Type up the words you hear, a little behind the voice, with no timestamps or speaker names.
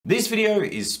This video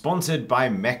is sponsored by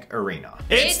Mech Arena.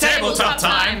 It's tabletop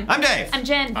time! I'm Dave. I'm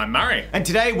Jen. I'm Murray. And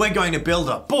today we're going to build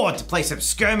a board to play some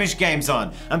skirmish games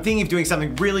on. I'm thinking of doing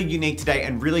something really unique today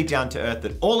and really down to earth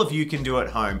that all of you can do at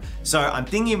home. So I'm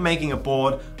thinking of making a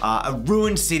board, a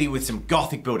ruined city with some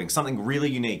gothic buildings, something really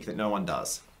unique that no one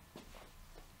does.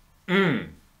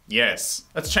 Yes.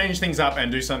 Let's change things up and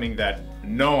do something that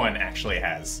no one actually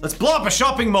has. Let's blow up a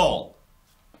shopping mall!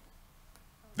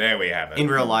 There we have it. In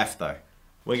real life though.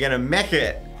 We're gonna mech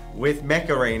it with Mech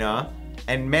Arena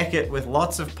and mech it with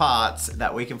lots of parts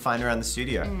that we can find around the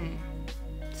studio.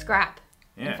 Scrap,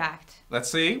 Yeah. in fact. Let's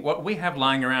see what we have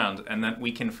lying around and that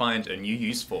we can find a new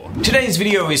use for. Today's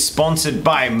video is sponsored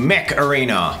by Mech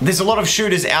Arena. There's a lot of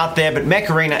shooters out there, but Mech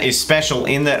Arena is special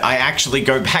in that I actually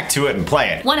go back to it and play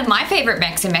it. One of my favorite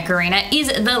mechs in Mech Arena is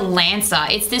the Lancer.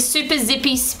 It's this super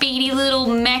zippy, speedy little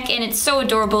mech, and it's so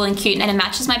adorable and cute, and it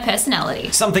matches my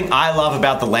personality. Something I love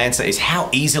about the Lancer is how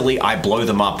easily I blow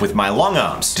them up with my long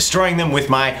arms, destroying them with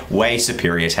my way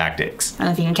superior tactics. I don't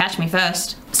know if you can catch me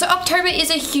first. So October is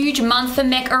a huge month for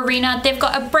Mech Arena. They've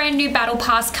got a brand new battle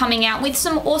pass coming out with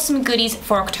some awesome goodies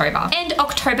for October and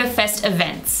Oktoberfest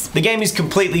events. The game is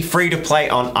completely free to play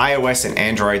on iOS and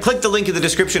Android. Click the link in the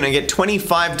description and get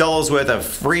 $25 worth of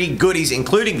free goodies,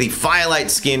 including the Firelight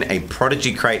skin, a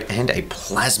Prodigy crate, and a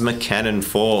Plasma Cannon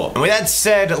 4. And with that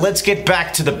said, let's get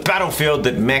back to the battlefield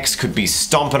that mechs could be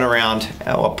stomping around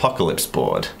our Apocalypse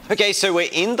board. Okay, so we're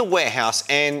in the warehouse,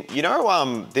 and you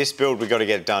know, this build we got to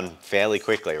get done fairly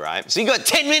quickly, right? So you got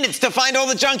 10 minutes to find all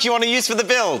the junk you want to use for the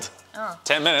build. Oh.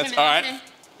 10 minutes, all right.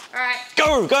 All right.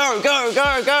 Go, go, go,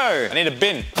 go, go. I need a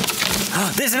bin.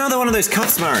 There's another one of those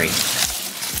cups, Murray.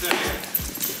 What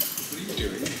are you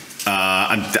doing?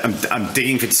 I'm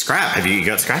digging for scrap. Have you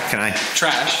got scrap? Can I?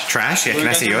 Trash. Trash? Yeah, What can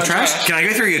I are you see guys your doing about trash? trash? Can I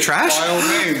go through your trash? By all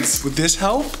means. Would this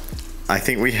help? I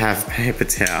think we have paper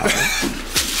towel.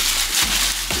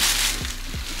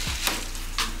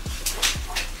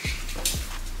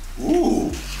 Ooh.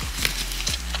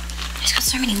 It's got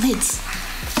so many lids.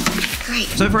 Great.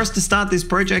 So for us to start this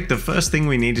project, the first thing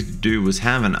we needed to do was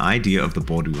have an idea of the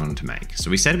board we wanted to make. So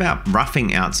we set about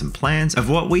roughing out some plans of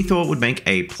what we thought would make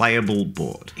a playable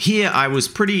board. Here I was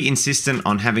pretty insistent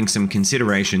on having some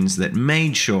considerations that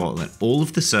made sure that all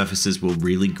of the surfaces were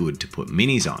really good to put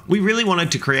minis on. We really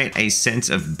wanted to create a sense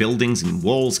of buildings and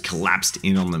walls collapsed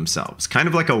in on themselves, kind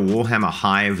of like a Warhammer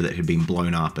hive that had been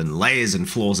blown up and layers and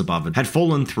floors above it had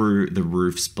fallen through the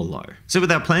roofs below. So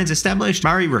with our plans established,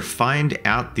 Murray refined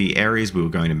out the areas we were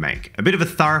going to make. A bit of a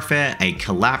thoroughfare, a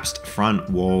collapsed front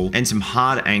wall, and some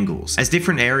hard angles. As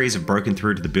different areas have broken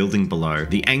through to the building below,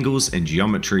 the angles and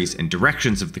geometries and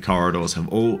directions of the corridors have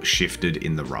all shifted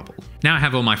in the rubble. Now I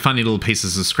have all my funny little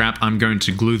pieces of scrap, I'm going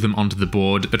to glue them onto the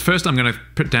board, but first I'm going to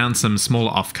put down some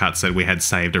smaller offcuts that we had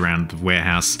saved around the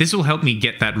warehouse. This will help me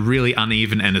get that really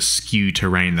uneven and askew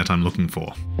terrain that I'm looking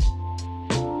for.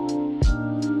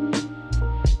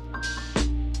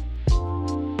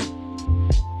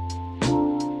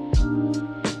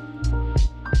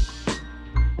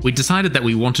 We decided that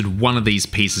we wanted one of these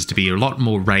pieces to be a lot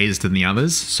more raised than the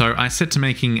others, so I set to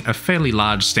making a fairly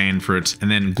large stand for it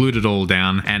and then glued it all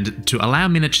down, and to allow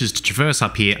miniatures to traverse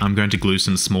up here, I'm going to glue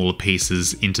some smaller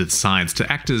pieces into the sides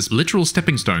to act as literal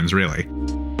stepping stones, really.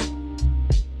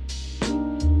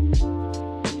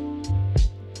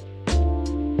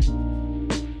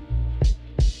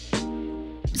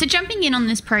 So jumping in on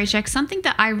this project, something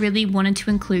that I really wanted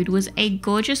to include was a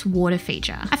gorgeous water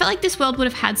feature. I felt like this world would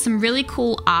have had some really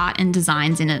cool art and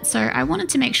designs in it, so I wanted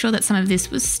to make sure that some of this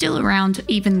was still around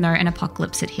even though an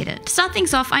apocalypse had hit it. To start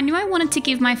things off, I knew I wanted to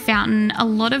give my fountain a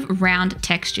lot of round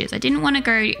textures. I didn't want to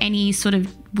go any sort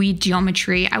of weird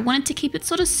geometry. I wanted to keep it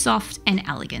sort of soft and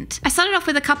elegant. I started off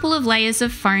with a couple of layers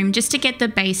of foam just to get the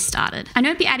base started. I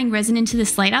know I'd be adding resin into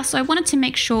this later, so I wanted to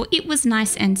make sure it was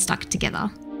nice and stuck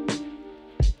together.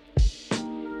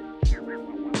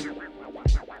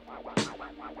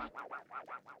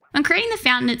 When creating the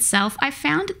fountain itself, I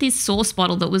found this sauce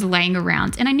bottle that was laying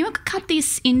around, and I knew I could cut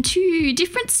this into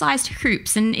different sized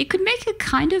hoops and it could make a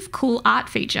kind of cool art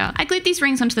feature. I glued these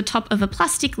rings onto the top of a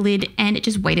plastic lid and it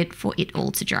just waited for it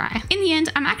all to dry. In the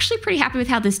end, I'm actually pretty happy with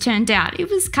how this turned out. It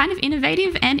was kind of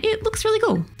innovative and it looks really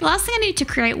cool. The last thing I needed to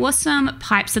create was some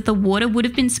pipes that the water would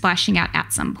have been splashing out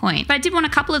at some point, but I did want a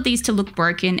couple of these to look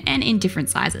broken and in different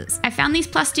sizes. I found these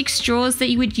plastic straws that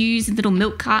you would use in little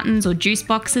milk cartons or juice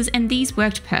boxes, and these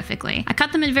worked perfectly. I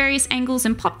cut them at various angles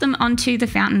and popped them onto the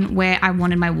fountain where I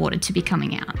wanted my water to be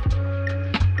coming out.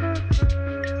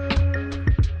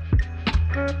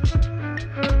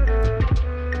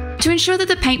 To ensure that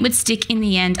the paint would stick in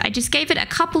the end, I just gave it a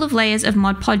couple of layers of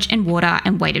Mod Podge and water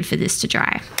and waited for this to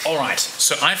dry. Alright,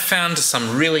 so I found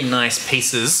some really nice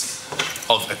pieces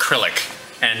of acrylic.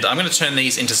 And I'm going to turn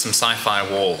these into some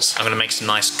sci-fi walls. I'm going to make some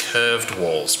nice curved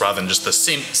walls rather than just the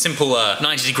simple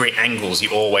 90-degree angles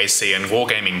you always see in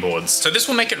wargaming boards. So this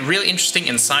will make it really interesting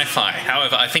in sci-fi.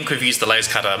 However, I think we've used the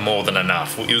laser cutter more than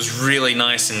enough. It was really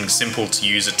nice and simple to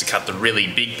use it to cut the really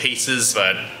big pieces,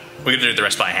 but we're going to do the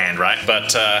rest by hand, right? But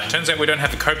turns out we don't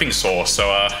have a coping saw,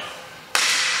 so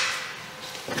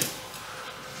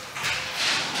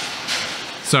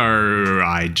So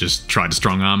I just tried to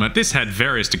strong arm it. This had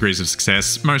various degrees of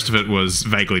success. Most of it was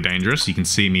vaguely dangerous. You can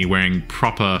see me wearing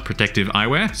proper protective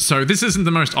eyewear. So this isn't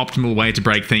the most optimal way to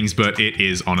break things, but it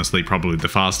is honestly probably the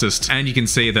fastest. And you can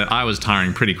see that I was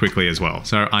tiring pretty quickly as well.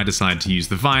 So I decided to use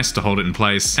the vise to hold it in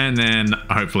place and then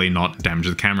hopefully not damage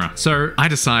the camera. So I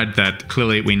decide that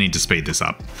clearly we need to speed this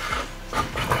up.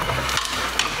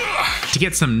 To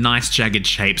get some nice jagged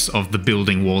shapes of the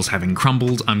building walls having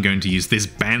crumbled, I'm going to use this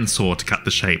bandsaw to cut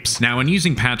the shapes. Now, when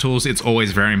using power tools, it's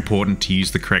always very important to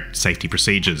use the correct safety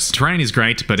procedures. Terrain is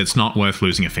great, but it's not worth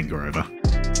losing a finger over.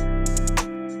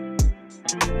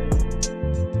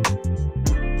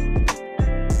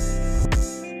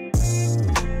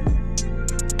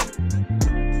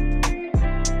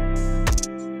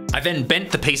 I then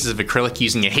bent the pieces of acrylic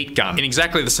using a heat gun in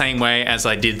exactly the same way as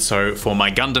I did so for my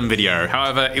Gundam video.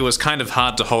 However, it was kind of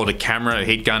hard to hold a camera, a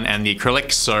heat gun, and the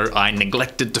acrylic, so I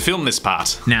neglected to film this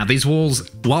part. Now, these walls,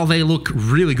 while they look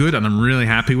really good and I'm really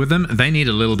happy with them, they need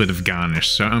a little bit of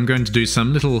garnish. So I'm going to do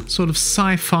some little sort of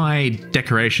sci-fi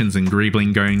decorations and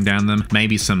greebling going down them,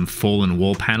 maybe some fallen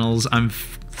wall panels. I'm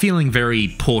feeling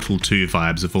very Portal 2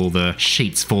 vibes of all the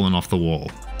sheets falling off the wall.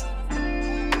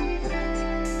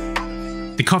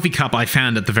 The coffee cup I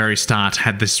found at the very start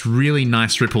had this really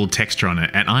nice rippled texture on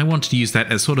it, and I wanted to use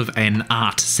that as sort of an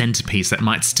art centerpiece that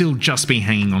might still just be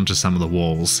hanging onto some of the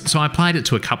walls. So I applied it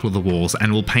to a couple of the walls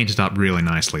and we'll paint it up really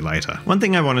nicely later. One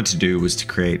thing I wanted to do was to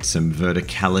create some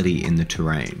verticality in the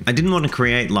terrain. I didn't want to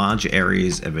create large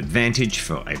areas of advantage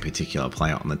for a particular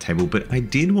player on the table, but I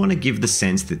did want to give the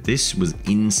sense that this was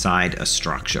inside a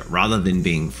structure rather than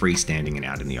being freestanding and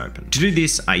out in the open. To do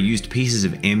this, I used pieces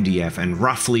of MDF and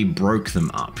roughly broke them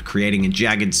up, creating a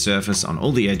jagged surface on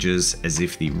all the edges as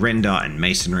if the render and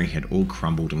masonry had all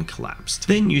crumbled and collapsed.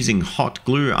 Then using hot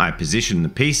glue, I positioned the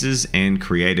pieces and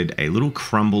created a little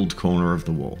crumbled corner of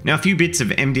the wall. Now, a few bits of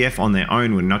MDF on their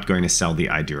own were not going to sell the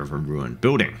idea of a ruined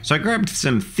building. So I grabbed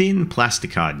some thin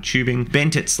plasticard tubing,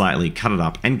 bent it slightly, cut it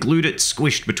up, and glued it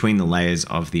squished between the layers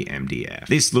of the MDF.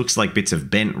 This looks like bits of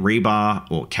bent rebar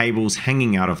or cables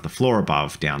hanging out of the floor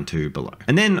above down to below.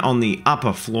 And then on the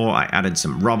upper floor, I added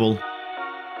some rubble.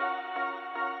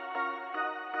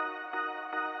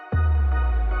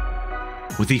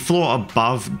 With the floor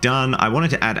above done, I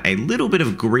wanted to add a little bit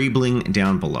of greebling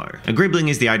down below. A greebling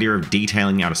is the idea of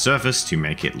detailing out a surface to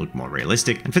make it look more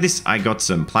realistic, and for this I got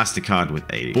some plasticard with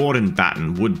a board and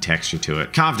batten wood texture to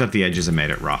it, carved up the edges and made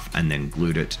it rough, and then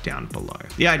glued it down below.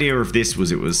 The idea of this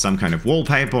was it was some kind of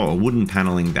wallpaper or wooden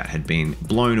paneling that had been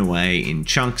blown away in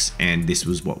chunks, and this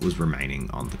was what was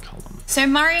remaining on the column. So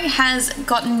Murray has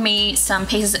gotten me some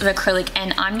pieces of acrylic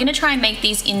and I'm gonna try and make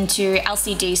these into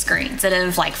LCD screens that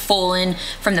have like fallen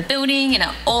from the building and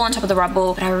are all on top of the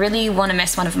rubble, but I really want to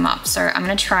mess one of them up. So I'm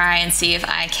gonna try and see if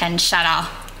I can shatter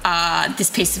this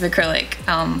piece of acrylic.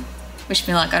 Wish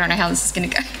me luck, I don't know how this is gonna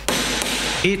go.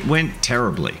 It went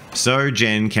terribly. So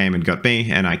Jen came and got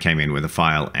me, and I came in with a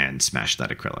file and smashed that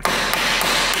acrylic.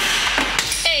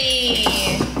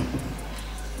 Hey!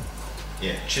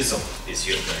 Yeah, chisel is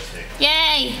your go-to.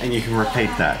 Yay! And you can repeat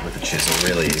that with a chisel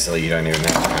really easily. You don't even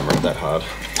have to hammer it that hard.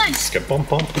 Nice. Just go bump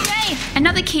bump. Yay!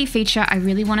 Another key feature I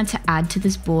really wanted to add to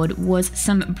this board was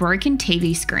some broken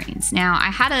TV screens. Now,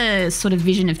 I had a sort of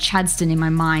vision of Chadstone in my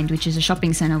mind, which is a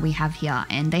shopping centre we have here,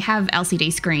 and they have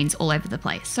LCD screens all over the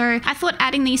place. So I thought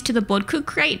adding these to the board could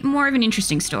create more of an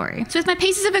interesting story. So with my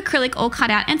pieces of acrylic all cut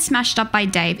out and smashed up by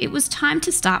Dave, it was time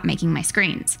to start making my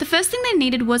screens. The first thing they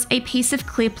needed was a piece of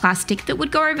clear plastic that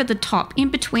would go over the top in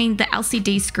between the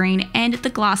LCD screen and the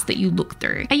glass that you look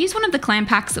through. I used one of the clam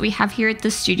packs that we have here at the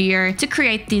studio to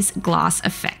create this glass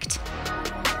effect.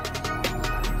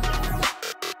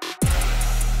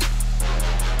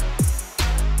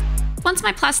 Once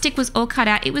my plastic was all cut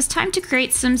out, it was time to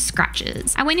create some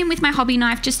scratches. I went in with my hobby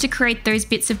knife just to create those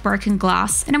bits of broken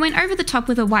glass, and I went over the top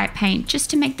with a white paint just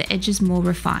to make the edges more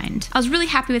refined. I was really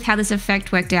happy with how this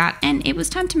effect worked out, and it was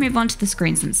time to move on to the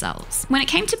screens themselves. When it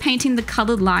came to painting the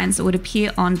coloured lines that would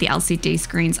appear on the LCD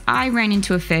screens, I ran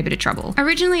into a fair bit of trouble.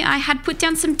 Originally, I had put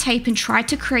down some tape and tried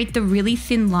to create the really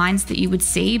thin lines that you would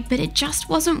see, but it just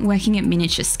wasn't working at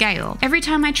miniature scale. Every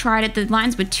time I tried it, the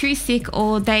lines were too thick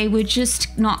or they were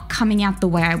just not coming out the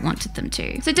way I wanted them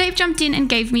to. So Dave jumped in and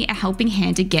gave me a helping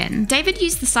hand again. David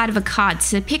used the side of a card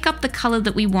to pick up the colour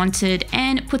that we wanted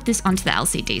and put this onto the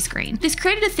LCD screen. This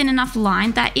created a thin enough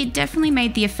line that it definitely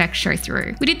made the effect show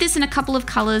through. We did this in a couple of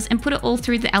colours and put it all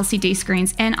through the LCD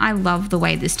screens, and I love the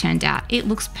way this turned out. It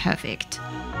looks perfect.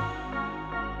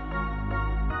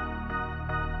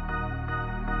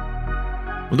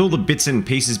 With all the bits and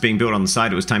pieces being built on the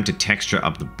side, it was time to texture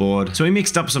up the board. So we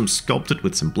mixed up some sculpted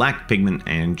with some black pigment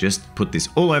and just put this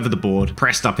all over the board,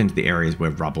 pressed up into the areas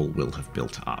where rubble will have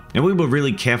built up. Now we were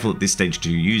really careful at this stage to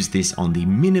use this on the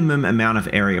minimum amount of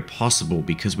area possible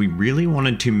because we really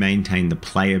wanted to maintain the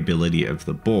playability of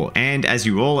the board. And as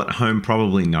you all at home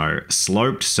probably know,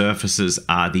 sloped surfaces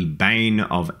are the bane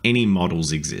of any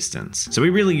model's existence. So we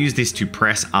really used this to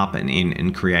press up and in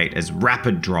and create as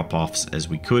rapid drop-offs as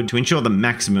we could to ensure the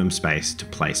maximum space to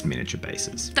place miniature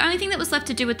bases. The only thing that was left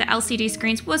to do with the LCD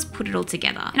screens was put it all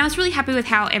together, and I was really happy with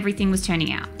how everything was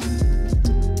turning out.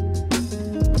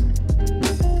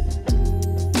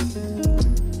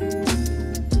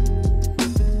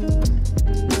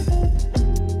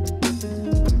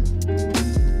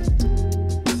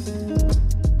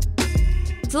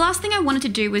 The last thing I wanted to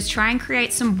do was try and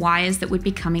create some wires that would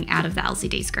be coming out of the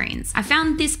LCD screens. I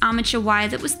found this armature wire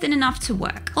that was thin enough to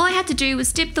work. All I had to do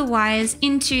was dip the wires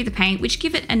into the paint, which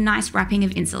give it a nice wrapping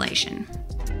of insulation.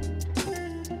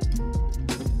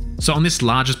 So on this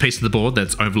largest piece of the board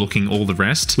that's overlooking all the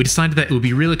rest, we decided that it would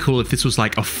be really cool if this was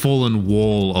like a fallen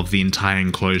wall of the entire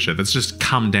enclosure that's just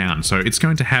come down. So it's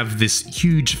going to have this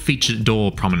huge featured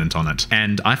door prominent on it.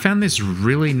 And I found this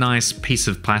really nice piece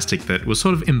of plastic that was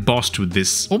sort of embossed with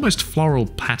this almost floral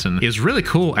pattern. It was really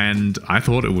cool, and I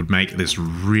thought it would make this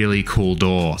really cool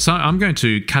door. So I'm going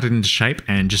to cut it into shape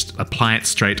and just apply it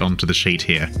straight onto the sheet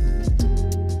here.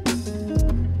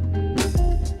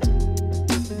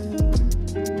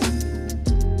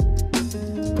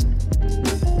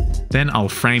 Then I'll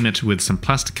frame it with some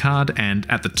plastic card, and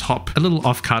at the top, a little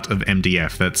offcut of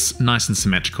MDF that's nice and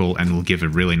symmetrical and will give a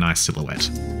really nice silhouette.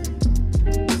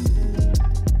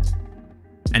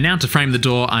 And now to frame the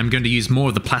door, I'm going to use more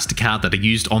of the plastic card that I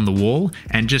used on the wall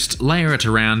and just layer it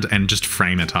around and just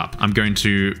frame it up. I'm going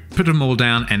to put them all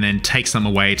down and then take some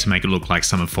away to make it look like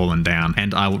some have fallen down,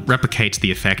 and I'll replicate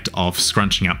the effect of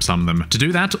scrunching up some of them. To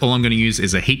do that, all I'm going to use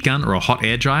is a heat gun or a hot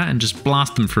air dryer and just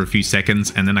blast them for a few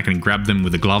seconds, and then I can grab them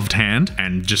with a gloved hand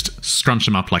and just scrunch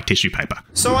them up like tissue paper.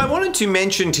 So I wanted to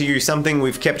mention to you something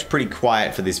we've kept pretty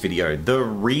quiet for this video, the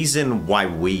reason why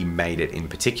we made it in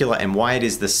particular and why it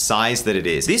is the size that it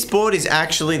is. This board is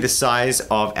actually the size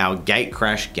of our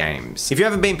Gatecrash games. If you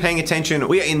haven't been paying attention,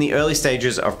 we are in the early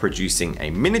stages of producing a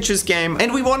miniatures game,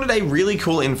 and we wanted a really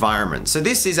cool environment. So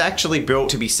this is actually built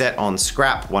to be set on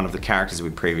Scrap, one of the characters we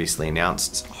previously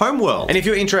announced's homeworld. And if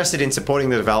you're interested in supporting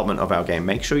the development of our game,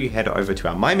 make sure you head over to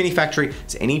our My Mini Factory,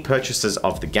 as any purchases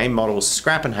of the game models,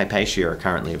 Scrap and Hypatia are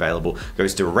currently available,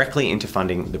 goes directly into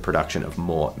funding the production of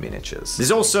more miniatures.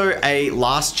 There's also a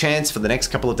last chance for the next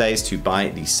couple of days to buy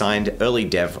the signed early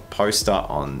dev poster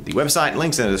on the website,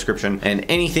 links in the description, and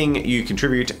anything you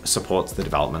contribute supports the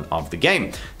development of the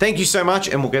game. Thank you so much,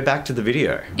 and we'll get back to the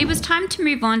video. It was time to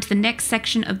move on to the next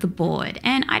section of the board,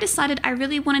 and I decided I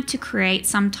really wanted to create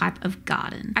some type of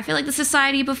garden. I feel like the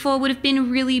society before would have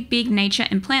been really big nature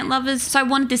and plant lovers, so I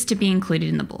wanted this to be included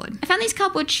in the board. I found these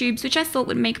cardboard tubes, which I thought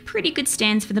would make pretty good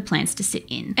stands for the plants to sit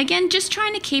in. Again, just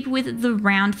trying to keep with the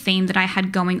round theme that I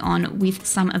had going on with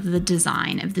some of the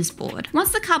design of this board.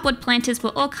 Once the cardboard planters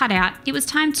were all cut out, it was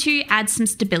time to add some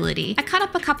stability. I cut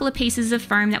up a couple of pieces of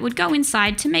foam that would go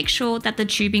inside to make sure that the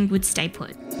tubing would stay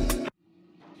put.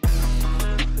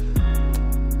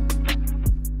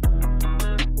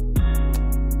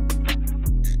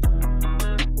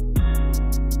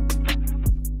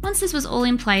 Once this was all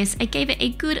in place, I gave it a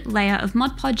good layer of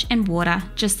Mod Podge and water,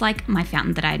 just like my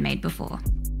fountain that I had made before.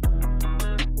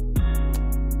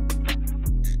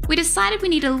 we decided we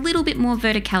need a little bit more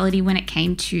verticality when it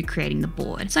came to creating the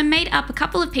board. So I made up a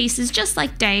couple of pieces just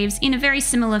like Dave's in a very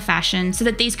similar fashion so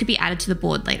that these could be added to the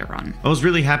board later on. I was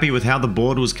really happy with how the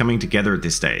board was coming together at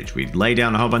this stage. We'd laid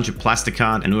down a whole bunch of plastic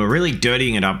art and we were really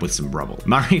dirtying it up with some rubble.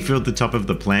 Murray filled the top of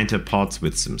the planter pots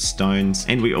with some stones,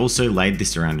 and we also laid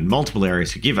this around in multiple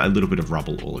areas to give a little bit of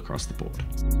rubble all across the board.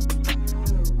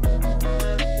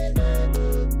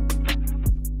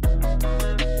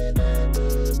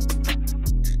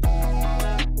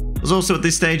 It was also at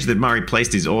this stage that Murray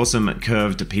placed his awesome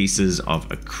curved pieces of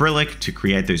acrylic to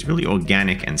create those really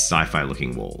organic and sci-fi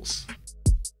looking walls.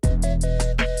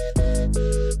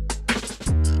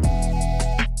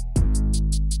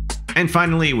 And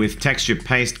finally, with texture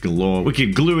paste galore, we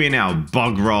could glue in our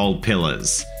bog roll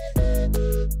pillars.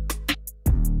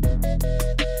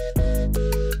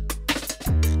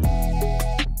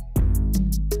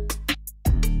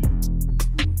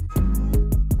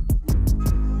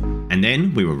 And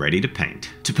then we were ready to paint.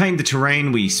 To paint the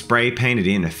terrain, we spray painted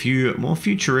in a few more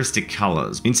futuristic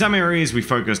colors. In some areas we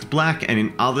focused black, and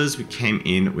in others we came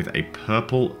in with a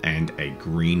purple and a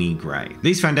greeny grey.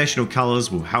 These foundational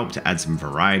colors will help to add some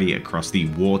variety across the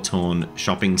war-torn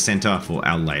shopping center for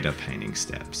our later painting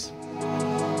steps.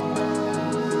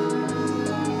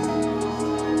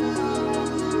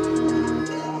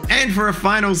 And for a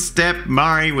final step,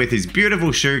 Murray, with his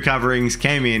beautiful shoe coverings,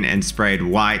 came in and sprayed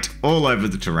white all over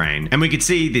the terrain. And we could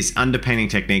see this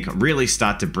underpainting technique really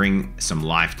start to bring some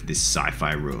life to this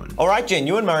sci-fi ruin. All right, Jen,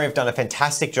 you and Murray have done a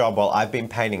fantastic job while I've been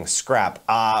painting scrap.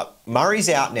 Murray's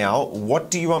out now. What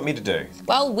do you want me to do?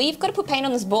 Well, we've got to put paint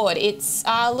on this board. It's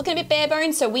looking a bit bare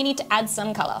bones, so we need to add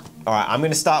some colour. All right, I'm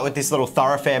going to start with this little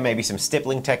thoroughfare, maybe some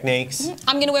stippling techniques.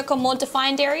 I'm going to work on more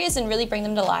defined areas and really bring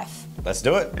them to life. Let's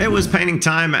do it. It was painting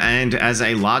time, and as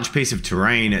a large piece of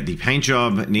terrain, the paint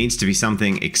job needs to be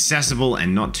something accessible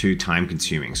and not too time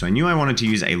consuming. So I knew I wanted to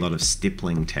use a lot of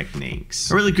stippling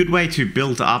techniques. A really good way to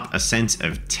build up a sense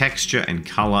of texture and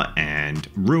color and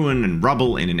ruin and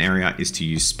rubble in an area is to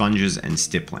use sponges and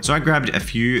stippling. So I grabbed a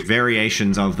few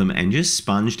variations of them and just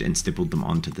sponged and stippled them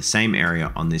onto the same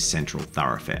area on this central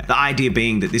thoroughfare. The idea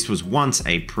being that this was once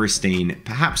a pristine,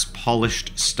 perhaps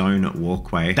polished stone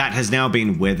walkway that has now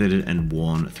been weathered and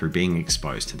worn through being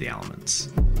exposed to the elements.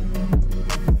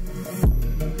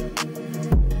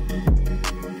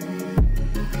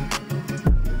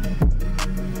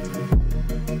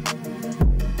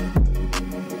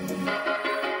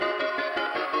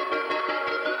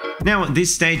 Now,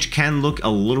 this stage can look a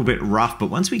little bit rough, but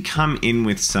once we come in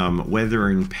with some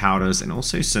weathering powders and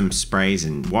also some sprays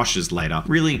and washes later,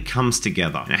 really comes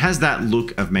together. And it has that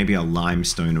look of maybe a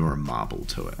limestone or a marble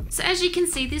to it. So as you can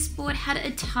see, this board had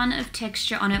a ton of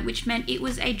texture on it, which meant it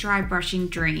was a dry brushing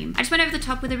dream. I just went over the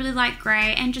top with a really light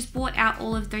grey and just brought out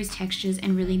all of those textures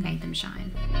and really made them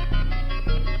shine.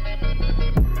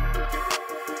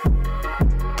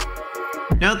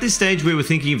 Now at this stage we were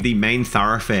thinking of the main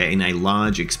thoroughfare in a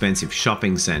large expensive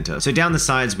shopping centre, so down the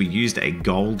sides we used a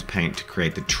gold paint to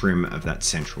create the trim of that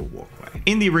central walkway.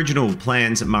 In the original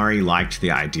plans, Murray liked the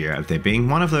idea of there being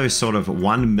one of those sort of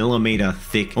 1mm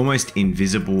thick, almost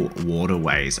invisible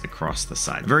waterways across the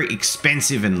side. A very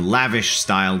expensive and lavish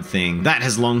styled thing that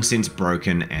has long since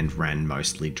broken and ran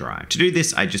mostly dry. To do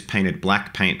this I just painted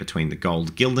black paint between the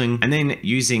gold gilding, and then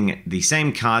using the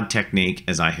same card technique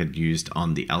as I had used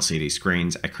on the LCD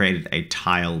screens, I created a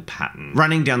tile pattern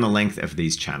running down the length of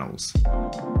these channels.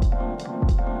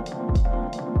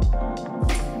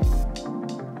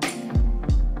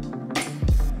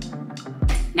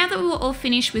 Now that we were all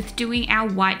finished with doing our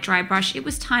white dry brush, it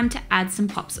was time to add some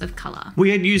pops of colour. We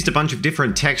had used a bunch of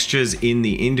different textures in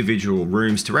the individual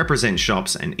rooms to represent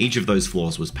shops, and each of those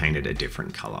floors was painted a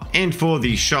different colour. And for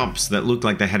the shops that looked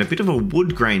like they had a bit of a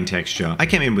wood grain texture, I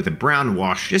came in with a brown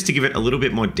wash just to give it a little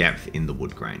bit more depth in the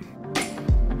wood grain.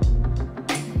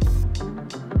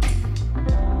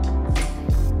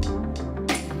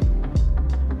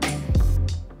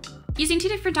 Using two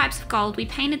different types of gold, we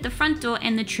painted the front door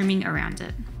and the trimming around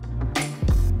it.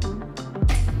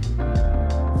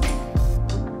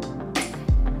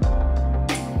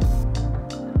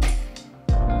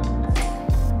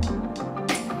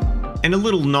 And a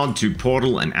little nod to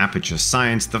Portal and Aperture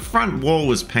Science, the front wall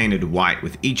was painted white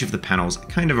with each of the panels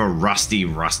kind of a rusty,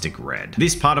 rustic red.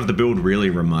 This part of the build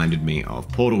really reminded me of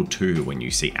Portal 2 when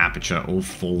you see Aperture all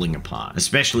falling apart,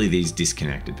 especially these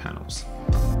disconnected panels.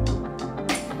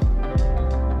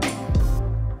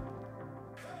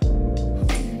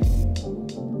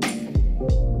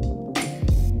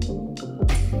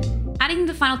 Adding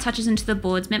the final touches into the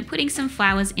boards meant putting some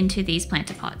flowers into these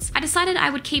planter pots. I decided I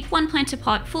would keep one planter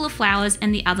pot full of flowers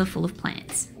and the other full of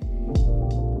plants.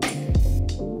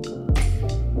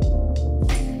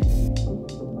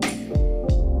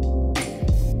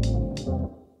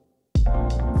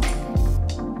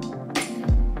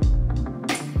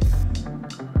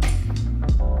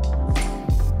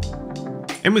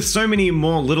 And with so many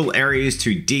more little areas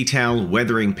to detail,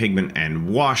 weathering, pigment, and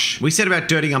wash, we set about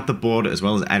dirtying up the board as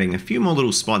well as adding a few more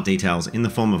little spot details in the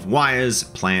form of wires,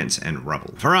 plants, and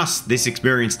rubble. For us, this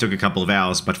experience took a couple of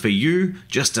hours, but for you,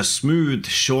 just a smooth,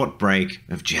 short break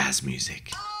of jazz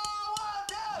music.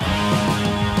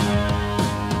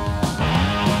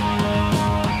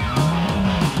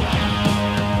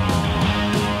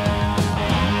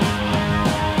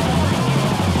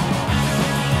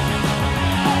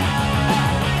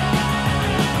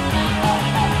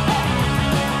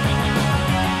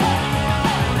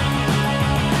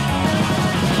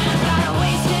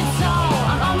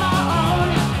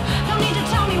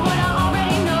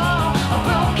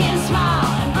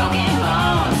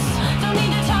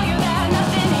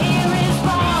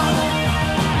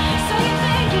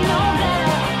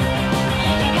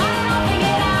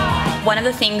 One of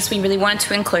the things we really wanted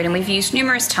to include, and we've used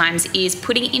numerous times, is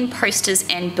putting in posters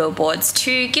and billboards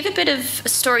to give a bit of a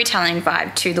storytelling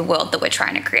vibe to the world that we're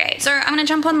trying to create. So I'm going to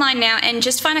jump online now and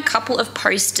just find a couple of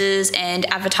posters and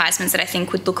advertisements that I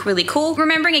think would look really cool.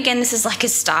 Remembering again, this is like a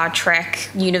Star Trek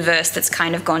universe that's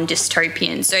kind of gone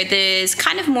dystopian. So there's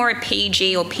kind of more a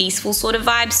PG or peaceful sort of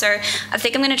vibe. So I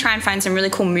think I'm going to try and find some really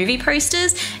cool movie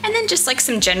posters and then just like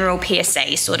some general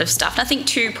PSA sort of stuff. Nothing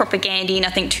too propagandy,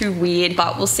 nothing too weird,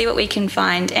 but we'll see what we can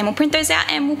find and we'll print those out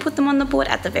and we'll put them on the board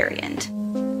at the very end.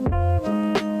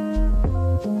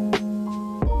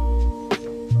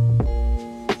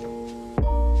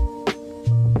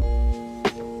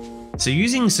 So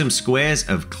using some squares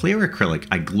of clear acrylic,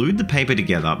 I glued the paper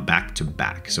together back to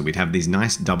back. So we'd have these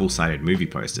nice double-sided movie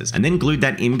posters and then glued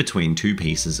that in between two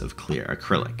pieces of clear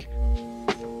acrylic.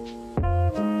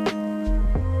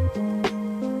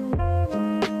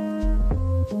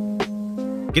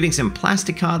 Getting some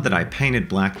plastic card that I painted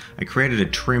black, I created a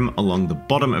trim along the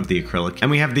bottom of the acrylic,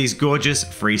 and we have these gorgeous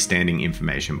freestanding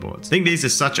information boards. I think these are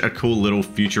such a cool little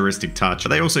futuristic touch, but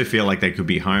they also feel like they could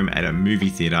be home at a movie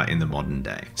theater in the modern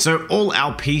day. So all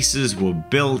our pieces were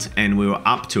built and we were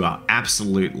up to our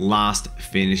absolute last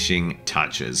finishing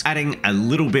touches, adding a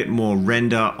little bit more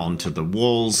render onto the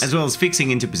walls, as well as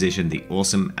fixing into position the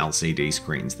awesome LCD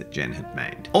screens that Jen had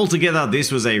made. Altogether,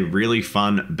 this was a really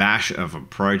fun bash of a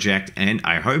project, and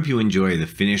I hope you enjoy the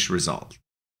finished result.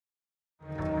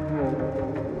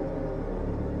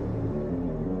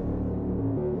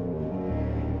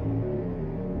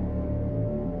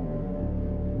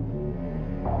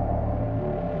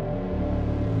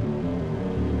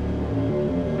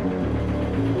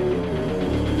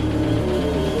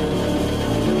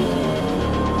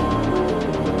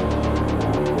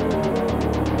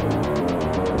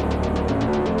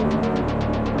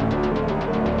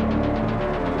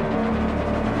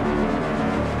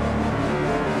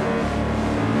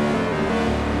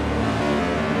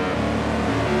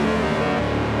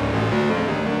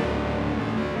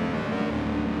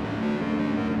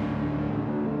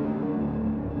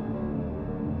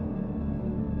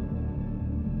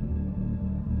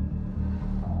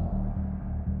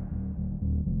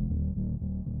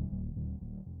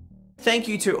 Thank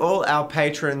you to all our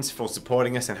patrons for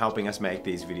supporting us and helping us make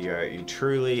these videos. You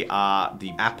truly are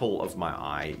the apple of my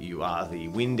eye. You are the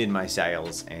wind in my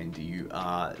sails, and you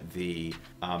are the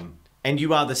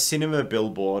cinema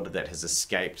billboard that has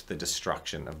escaped the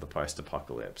destruction of the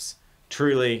post-apocalypse.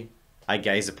 Truly, I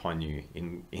gaze upon you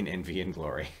in envy and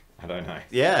glory. I don't know.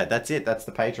 Yeah, that's it. That's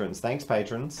the patrons. Thanks,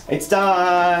 patrons. It's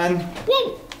done.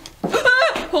 Woo!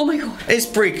 Oh my god. It's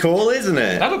pretty cool, isn't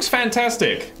it? That looks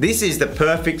fantastic. This is the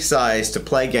perfect size to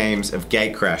play games of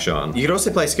Gatecrash on. You could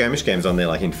also play skirmish games on there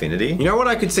like Infinity. You know what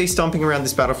I could see stomping around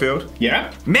this battlefield?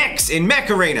 Yeah? Mechs in Mech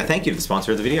Arena. Thank you to the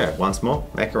sponsor of the video. Once more,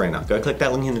 Mech Arena. Go click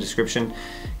that link in the description.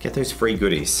 Get those free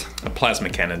goodies. A plasma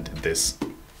cannon did this.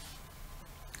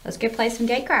 Let's go play some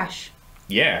Gatecrash.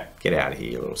 Yeah. Get out of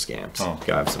here, you little scamps. Oh.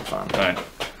 Go have some fun. All right.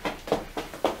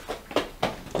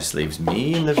 Just leaves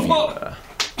me and the viewer.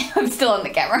 I'm still on the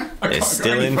camera. They're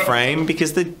still in frame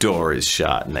because the door is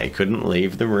shut and they couldn't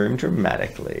leave the room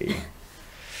dramatically.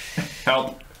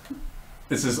 Help.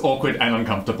 This is awkward and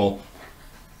uncomfortable.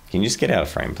 Can you just get out of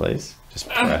frame, please? Just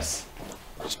press.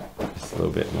 Just a little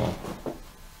bit more.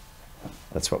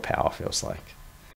 That's what power feels like.